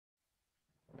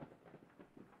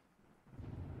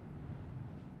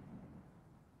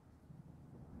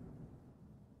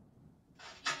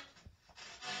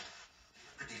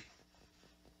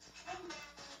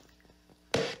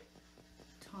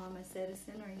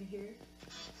Edison, are you here?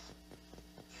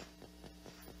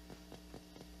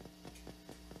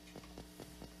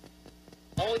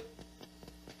 Oh.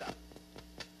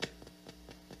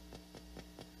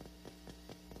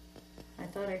 I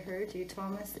thought I heard you,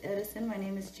 Thomas Edison. My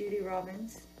name is Judy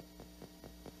Robbins.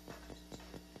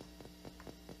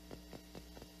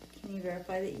 Can you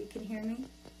verify that you can hear me?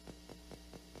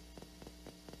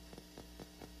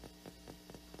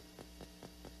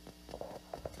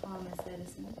 Thomas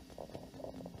Edison.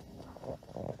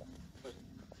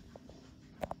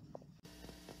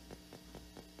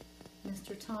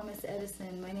 Mr. Thomas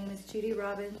Edison, my name is Judy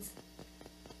Robbins.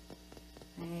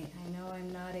 I know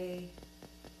I'm not a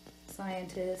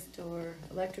scientist or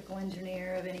electrical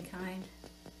engineer of any kind,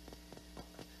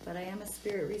 but I am a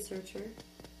spirit researcher.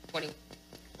 20. Did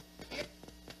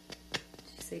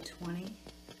you say 20?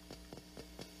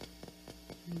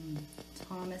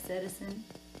 Thomas Edison.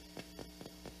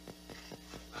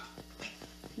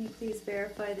 Can you please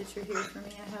verify that you're here for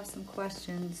me? I have some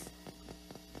questions.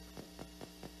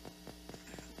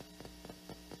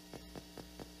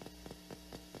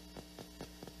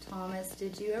 Thomas,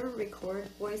 did you ever record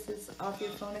voices off your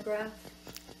phonograph?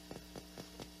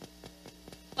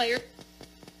 Player.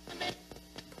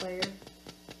 Player.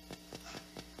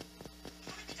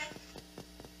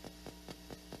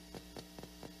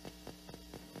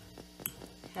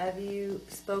 Have you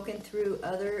spoken through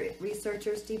other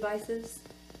researchers' devices?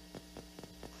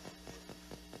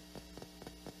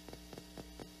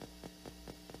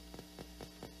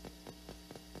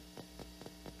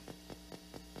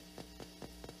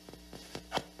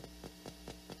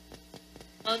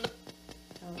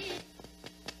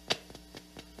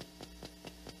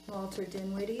 Walter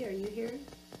Dinwiddie, are you here?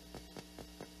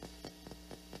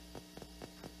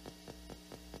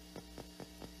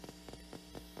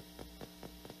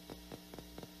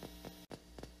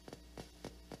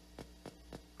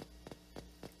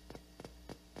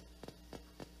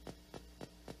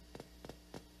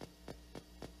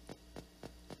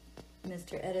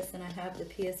 Mr. Edison, I have the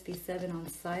PSB7 on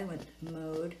silent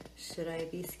mode. Should I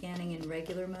be scanning in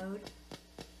regular mode?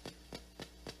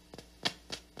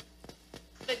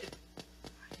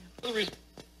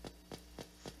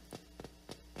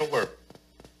 Don't work.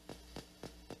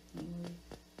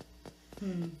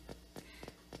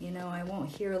 You know, I won't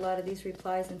hear a lot of these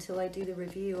replies until I do the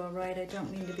review, all right? I don't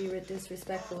mean to be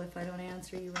disrespectful if I don't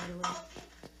answer you right away.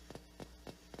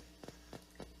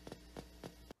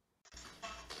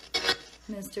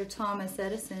 Mr. Thomas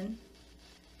Edison,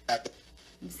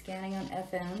 I'm scanning on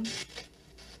FM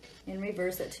in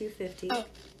reverse at 250. Oh.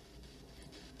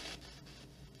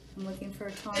 I'm looking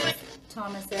for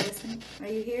Thomas Edison. Are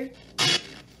you here?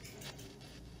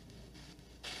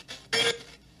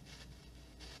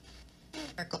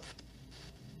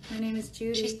 My name is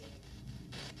Judy.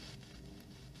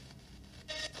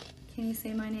 Can you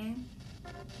say my name?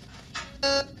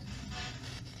 My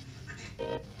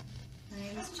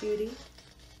name is Judy.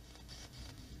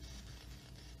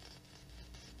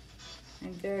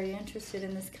 I'm very interested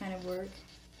in this kind of work.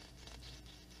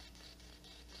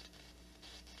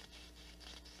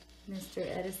 Mr.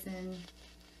 Edison,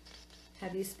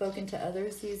 have you spoken to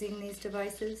others using these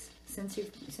devices since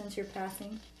your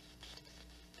passing?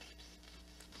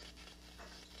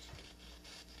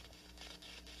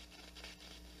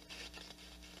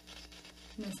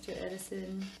 Mr.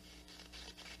 Edison,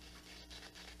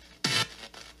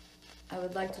 I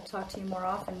would like to talk to you more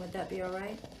often. Would that be all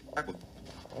right?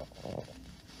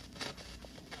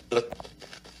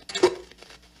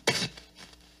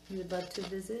 You would love to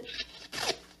visit?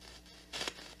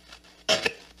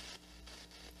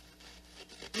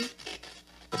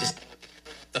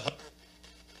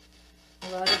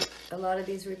 A lot of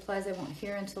these replies I won't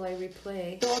hear until I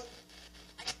replay.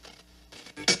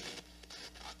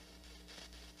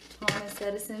 Thomas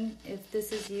Edison, if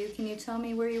this is you, can you tell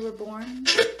me where you were born?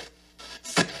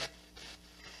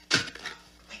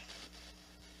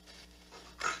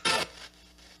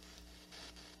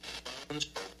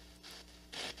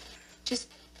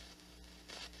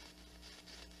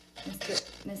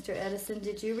 Mr. Edison,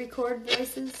 did you record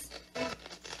voices?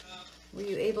 Were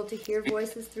you able to hear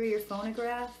voices through your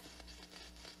phonograph?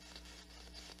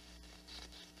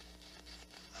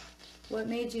 What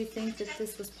made you think that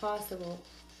this was possible?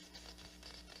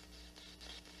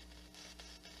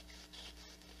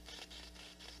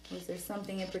 Was there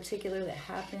something in particular that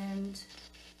happened?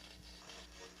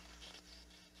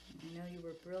 I know you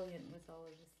were brilliant with all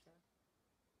of this.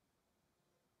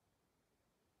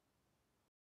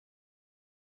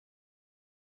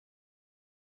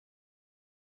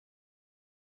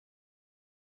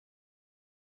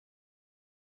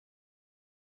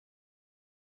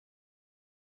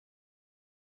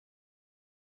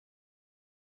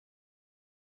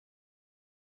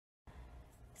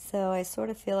 So I sort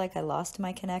of feel like I lost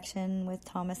my connection with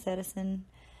Thomas Edison.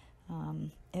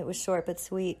 It was short but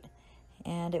sweet,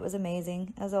 and it was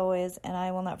amazing, as always, and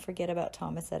I will not forget about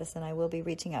Thomas Edison. I will be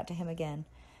reaching out to him again.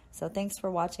 So thanks for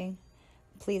watching.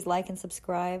 Please like and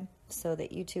subscribe so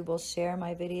that YouTube will share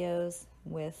my videos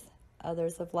with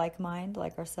others of like mind,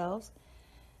 like ourselves.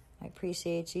 I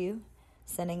appreciate you.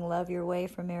 Sending love your way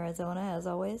from Arizona, as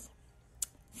always.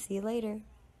 See you later.